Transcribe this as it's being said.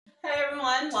Hey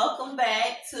everyone, welcome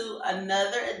back to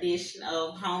another edition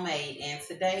of Homemade, and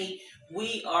today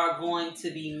we are going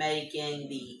to be making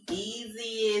the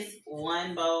easiest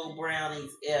one bowl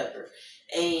brownies ever.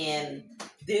 And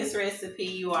this recipe,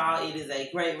 you all, it is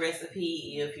a great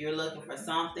recipe if you're looking for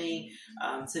something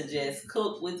to just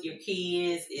cook with your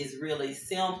kids. It's really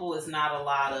simple. It's not a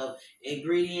lot of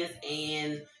ingredients,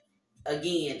 and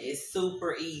again, it's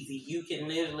super easy. You can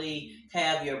literally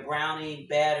have your brownie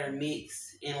batter mixed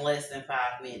in less than 5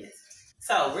 minutes.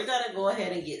 So we're going to go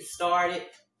ahead and get started.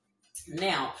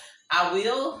 Now, I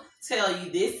will tell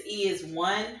you this is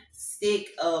 1 stick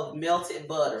of melted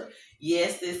butter.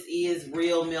 Yes, this is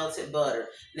real melted butter.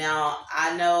 Now,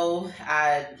 I know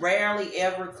I rarely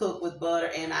ever cook with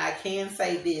butter, and I can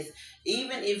say this,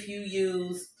 even if you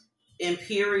use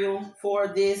Imperial for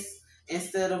this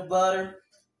instead of butter,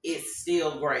 it's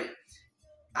still great.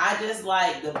 I just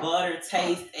like the butter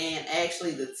taste and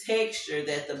actually the texture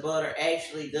that the butter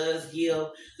actually does give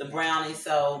the brownie.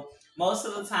 So most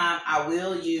of the time I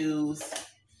will use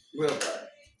real butter.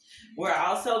 We're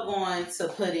also going to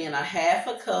put in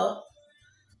 1/2 cup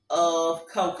of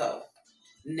cocoa.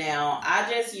 Now, I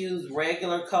just use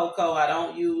regular cocoa. I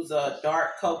don't use a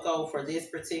dark cocoa for this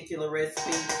particular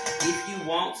recipe. If you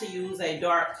want to use a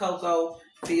dark cocoa,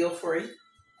 feel free.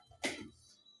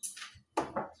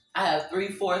 I have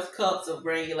 3/4 cups of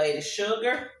granulated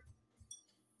sugar.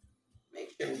 Make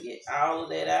sure we get all of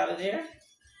that out of there.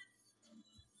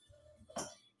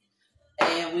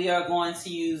 And we are going to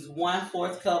use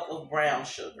 1/4 cup of brown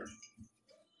sugar.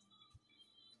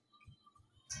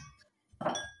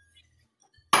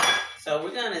 So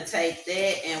we're going to take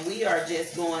that and we are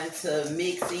just going to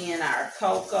mix in our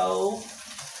cocoa,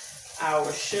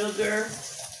 our sugar,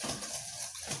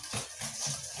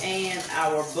 and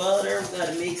our butter. We're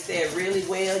going to mix that really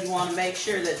well. You want to make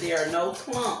sure that there are no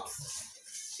clumps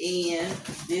in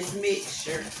this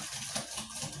mixture.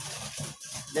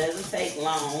 Doesn't take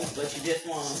long, but you just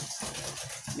want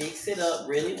to mix it up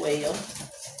really well.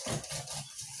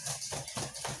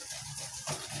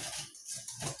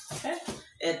 Okay.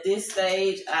 At this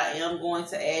stage, I am going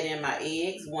to add in my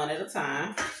eggs one at a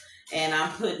time. And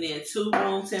I'm putting in 2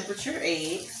 room temperature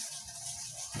eggs.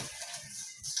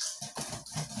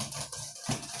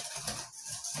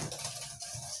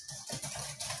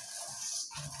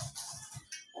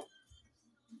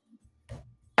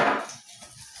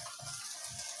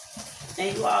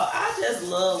 And you all, I just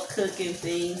love cooking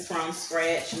things from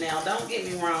scratch. Now, don't get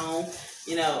me wrong.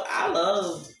 You know, I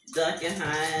love Duncan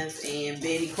Hines and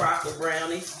Betty Crocker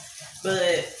brownies.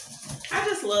 But I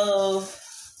just love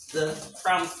the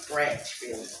from scratch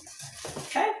feeling.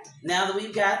 Okay, now that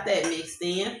we've got that mixed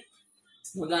in,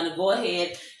 we're going to go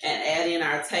ahead and add in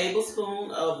our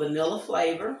tablespoon of vanilla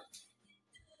flavor.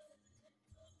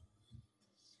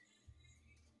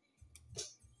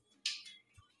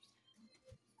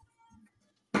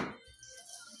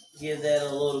 Give that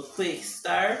a little quick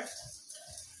stir.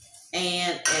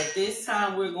 And at this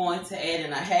time, we're going to add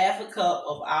in 1/2 cup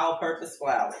of all-purpose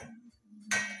flour.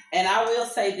 And I will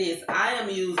say this, I am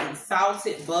using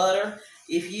salted butter.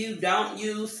 If you don't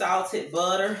use salted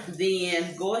butter,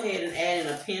 then go ahead and add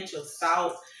in a pinch of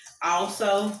salt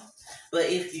also.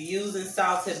 But if you're using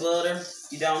salted butter,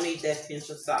 you don't need that pinch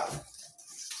of salt.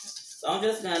 So I'm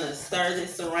just going to stir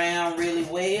this around really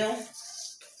well.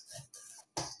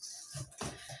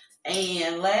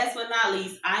 And last but not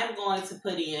least, I'm going to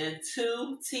put in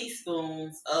 2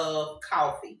 teaspoons of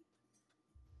coffee.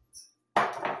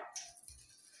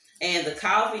 And the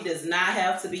coffee does not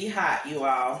have to be hot, you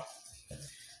all.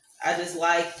 I just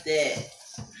like that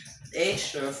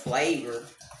extra flavor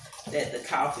that the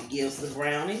coffee gives the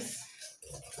brownies.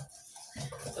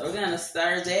 So we're going to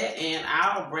stir that and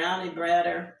our brownie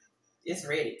batter is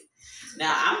ready.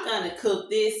 Now, I'm going to cook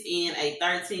this in a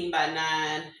 13 by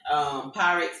 9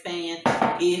 Pyrex pan.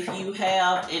 If you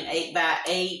have an 8 by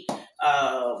 8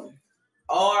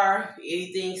 or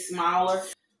anything smaller,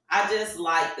 I just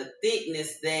like the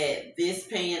thickness that this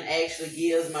pan actually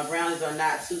gives. My brownies are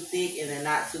not too thick and they're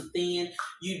not too thin.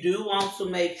 You do want to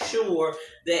make sure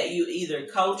that you either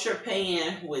coat your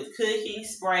pan with cooking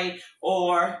spray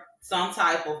or some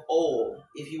type of oil.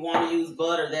 If you want to use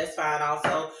butter, that's fine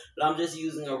also. But I'm just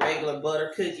using a regular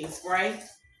butter cooking spray.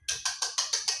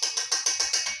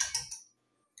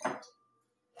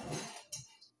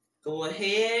 Go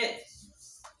ahead.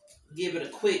 Give it a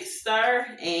quick stir,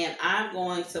 and I'm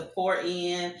going to pour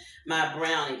in my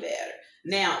brownie batter.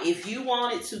 Now, if you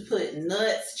wanted to put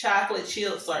nuts, chocolate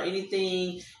chips, or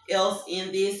anything else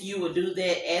in this, you will do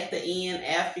that at the end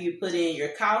after you put in your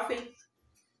coffee.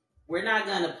 We're not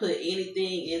going to put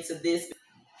anything into this.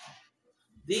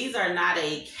 These are not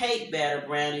a cake batter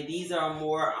brownie. These are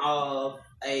more of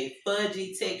a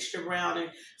fudgy texture brownie.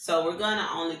 So we're going to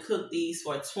only cook these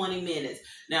for 20 minutes.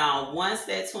 Now, once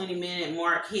that 20-minute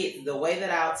mark hits, the way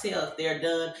that I'll tell if they're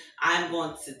done, I'm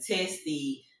going to test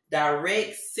the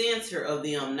direct center of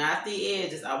them, not the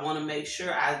edges. I want to make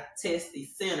sure I test the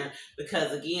center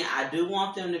because, again, I do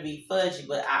want them to be fudgy,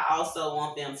 but I also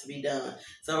want them to be done.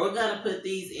 So we're going to put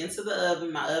these into the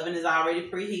oven. My oven is already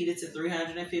preheated to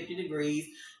 350 degrees.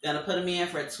 Going to put them in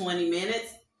for 20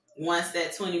 minutes. Once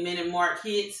that 20-minute mark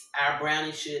hits, our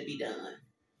brownies should be done.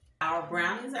 Our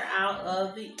brownies are out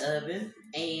of the oven,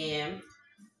 and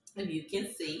if you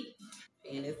can see,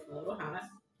 and it's a little hot,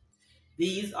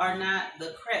 these are not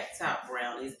the crack top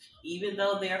brownies. Even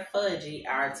though they're fudgy,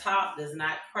 our top does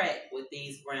not crack with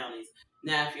these brownies.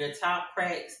 Now, if your top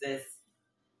cracks, that's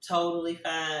totally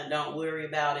fine. Don't worry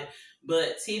about it.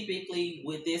 But typically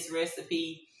with this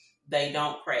recipe, they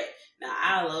don't crack. Now,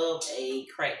 I love a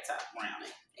crack top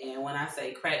brownie. And when I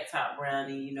say crack top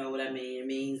brownie, you know what I mean. It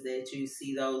means that you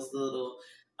see those little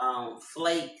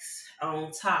flakes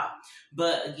on top.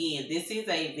 But again, this is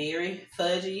a very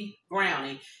fudgy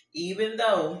brownie. Even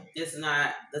though it's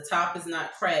not, the top is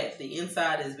not cracked, the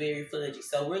inside is very fudgy.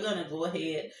 So we're going to go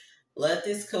ahead, let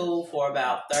this cool for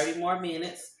about 30 more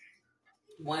minutes.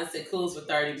 Once it cools for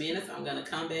 30 minutes, I'm going to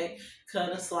come back,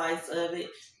 cut a slice of it,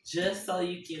 just so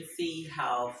you can see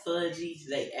how fudgy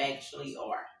they actually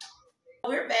are.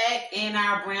 We're back and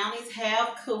our brownies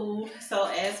have cooled. So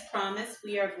as promised,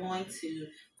 we are going to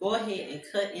go ahead and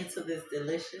cut into this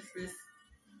deliciousness.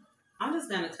 I'm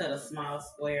just going to cut a small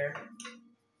square.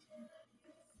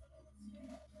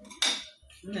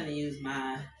 I'm going to use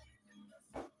my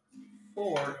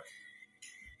fork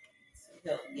to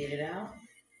help get it out.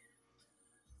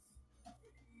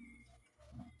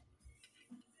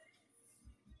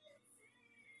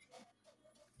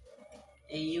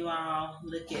 And you all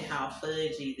look at how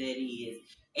fudgy that is.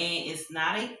 And it's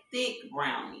not a thick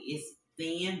brownie. It's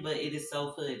thin, but it is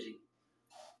so fudgy.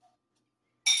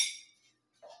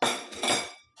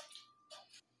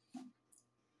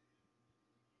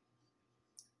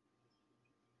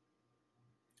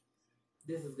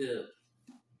 This is good.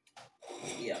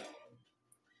 Yeah.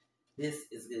 This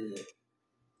is good.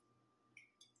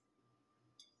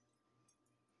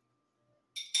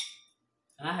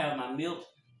 And I have my milk.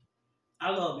 I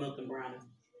love milk and brownies.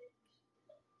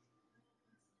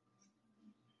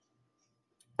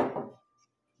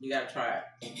 You gotta try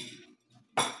it.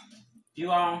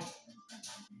 You all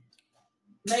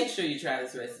make sure you try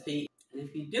this recipe. And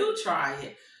if you do try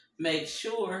it, make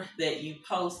sure that you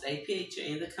post a picture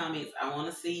in the comments. I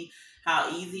want to see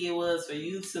how easy it was for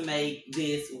you to make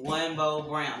this one bowl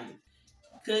brownie.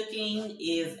 Cooking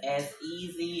is as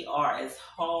easy or as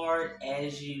hard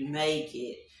as you make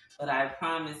it. But I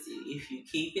promise you, if you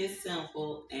keep it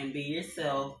simple and be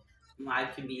yourself,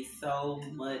 life can be so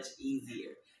much easier.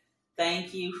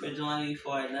 Thank you for joining me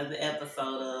for another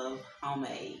episode of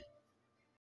Homemade.